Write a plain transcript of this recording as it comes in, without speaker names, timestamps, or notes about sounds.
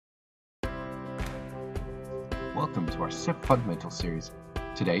welcome to our SIF Fundamentals Series.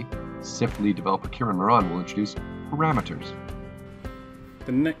 Today, SIF lead developer Kieran Marron will introduce parameters.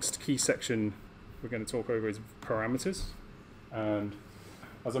 The next key section we're going to talk over is parameters. And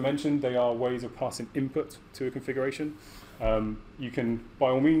as I mentioned, they are ways of passing input to a configuration. You can, by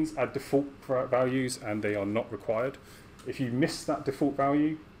all means, add default values and they are not required. If you miss that default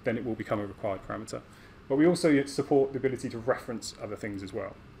value, then it will become a required parameter. But we also support the ability to reference other things as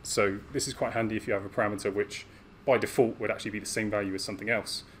well. So this is quite handy if you have a parameter which by default would actually be the same value as something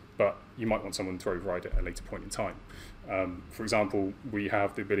else, but you might want someone to override it at a later point in time. For example, we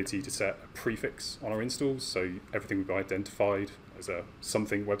have the ability to set a prefix on our installs, so everything will be identified as a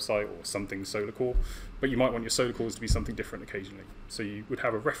something website or something Sitecore, but you might want your Sitecores to be something different occasionally. So you would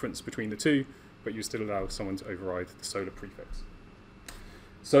have a reference between the two, but you still allow someone to override the Solar prefix.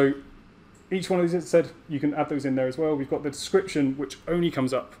 So each one of these, as I said, you can add those in there as well. We've got the description, which only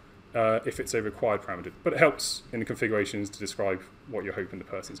comes up if it's a required parameter, but it helps in the configurations to describe what you're hoping the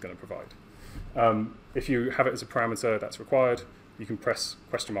person is going to provide. If you have it as a parameter that's required, you can press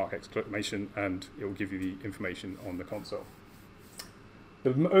 !exclamation and it will give you the information on the console.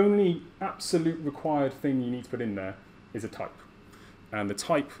 The only absolute required thing you need to put in there is a type. And the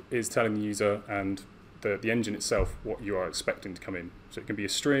type is telling the user and the engine itself what you are expecting to come in. So it can be a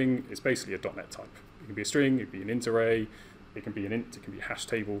string, it's basically a .NET type. It can be a string, it can be an int array, it can be an int, it can be a hash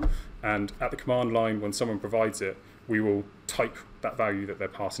table. And at the command line, when someone provides it, we will type that value that they're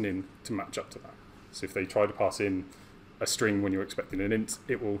passing in to match up to that. So if they try to pass in a string when you're expecting an int,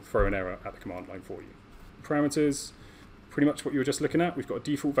 it will throw an error at the command line for you. Parameters, pretty much what you were just looking at. We've got a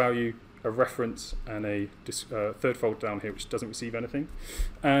default value, a reference, and a third folder down here which doesn't receive anything.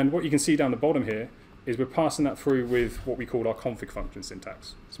 And what you can see down the bottom here is we're passing that through with what we call our config function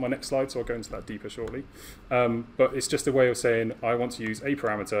syntax. It's my next slide, so I'll go into that deeper shortly. But it's just a way of saying I want to use a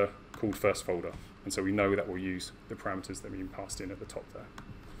parameter called first folder. And so we know that we'll use the parameters that are being passed in at the top there.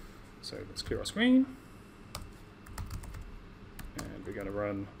 So let's clear our screen. And we're going to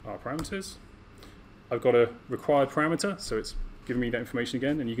run our parameters. I've got a required parameter, so it's giving me that information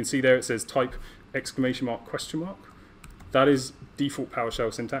again. And you can see there it says type ! That is default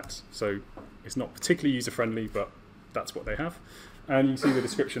PowerShell syntax. So it's not particularly user-friendly, but that's what they have. And you can see the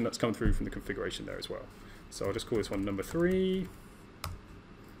description that's come through from the configuration there as well. So I'll just call this one number 3.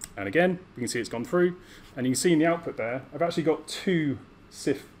 And again, we can see it's gone through. And you can see in the output there, I've actually got 2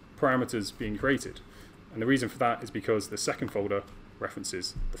 SIF parameters being created. And the reason for that is because the second folder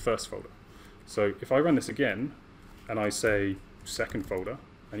references the first folder. So if I run this again, and I say second folder,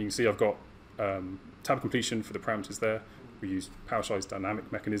 and you can see I've got tab completion for the parameters there. We use PowerShell's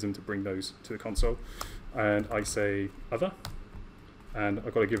dynamic mechanism to bring those to the console. And I say other, and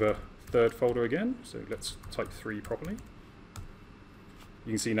I've got to give a third folder again. So let's type 3 properly.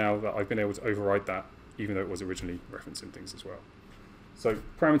 You can see now that I've been able to override that, even though it was originally referencing things as well. So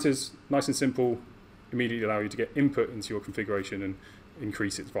parameters, nice and simple, immediately allow you to get input into your configuration and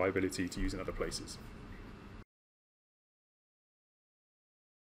increase its viability to use in other places.